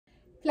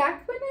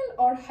Plaquenil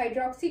or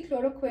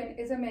hydroxychloroquine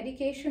is a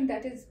medication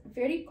that is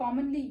very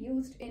commonly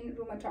used in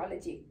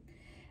rheumatology.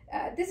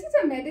 This is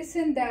a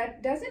medicine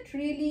that doesn't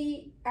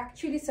really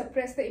actually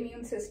suppress the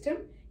immune system.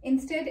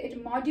 Instead,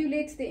 it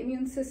modulates the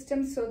immune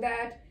system so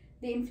that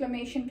the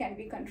inflammation can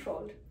be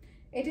controlled.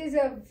 It is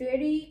a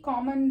very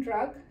common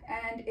drug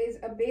and is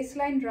a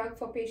baseline drug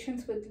for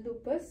patients with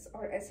lupus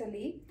or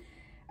SLE.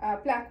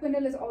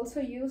 Plaquenil is also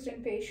used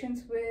in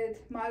patients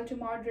with mild to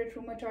moderate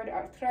rheumatoid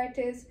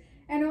arthritis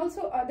and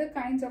also other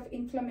kinds of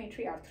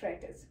inflammatory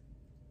arthritis.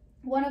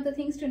 One of the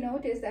things to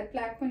note is that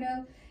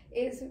Plaquenil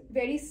is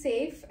very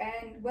safe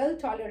and well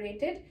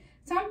tolerated.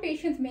 Some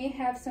patients may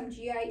have some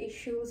GI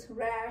issues,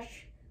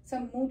 rash,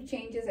 some mood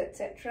changes,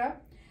 etc.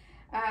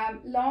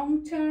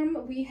 Long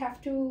term, we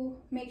have to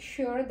make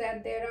sure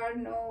that there are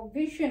no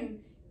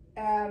vision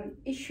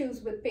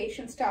issues with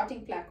patients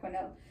starting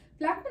Plaquenil.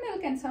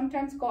 Plaquenil can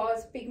sometimes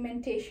cause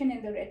pigmentation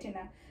in the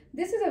retina.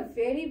 This is a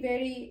very,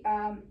 very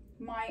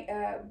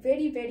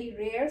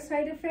rare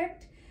side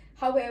effect.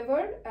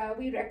 However,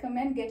 we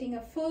recommend getting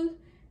a full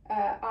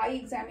eye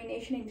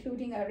examination,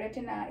 including a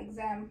retina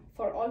exam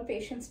for all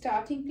patients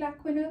starting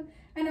Plaquenil,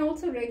 and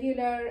also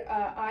regular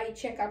eye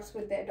checkups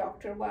with their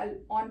doctor while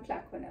on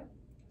Plaquenil.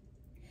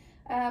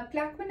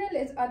 Plaquenil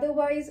is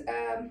otherwise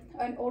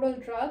an oral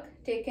drug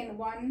taken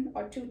 1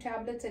 or 2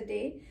 tablets a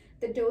day.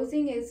 The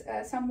dosing is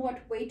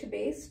somewhat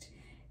weight-based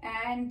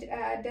and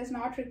does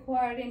not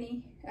require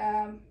any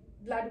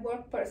blood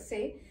work per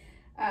se.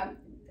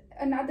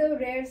 Another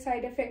rare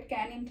side effect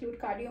can include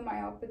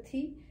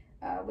cardiomyopathy,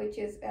 which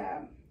is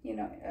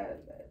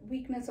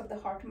weakness of the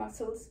heart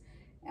muscles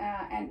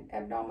and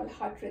abnormal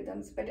heart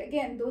rhythms. But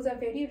again, those are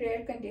very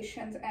rare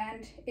conditions,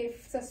 and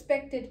if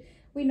suspected,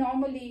 we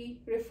normally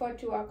refer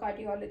to our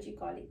cardiology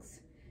colleagues.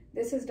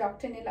 This is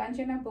Dr.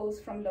 Nilanjana Bose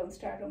from Lone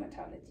Star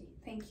Rheumatology.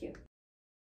 Thank you.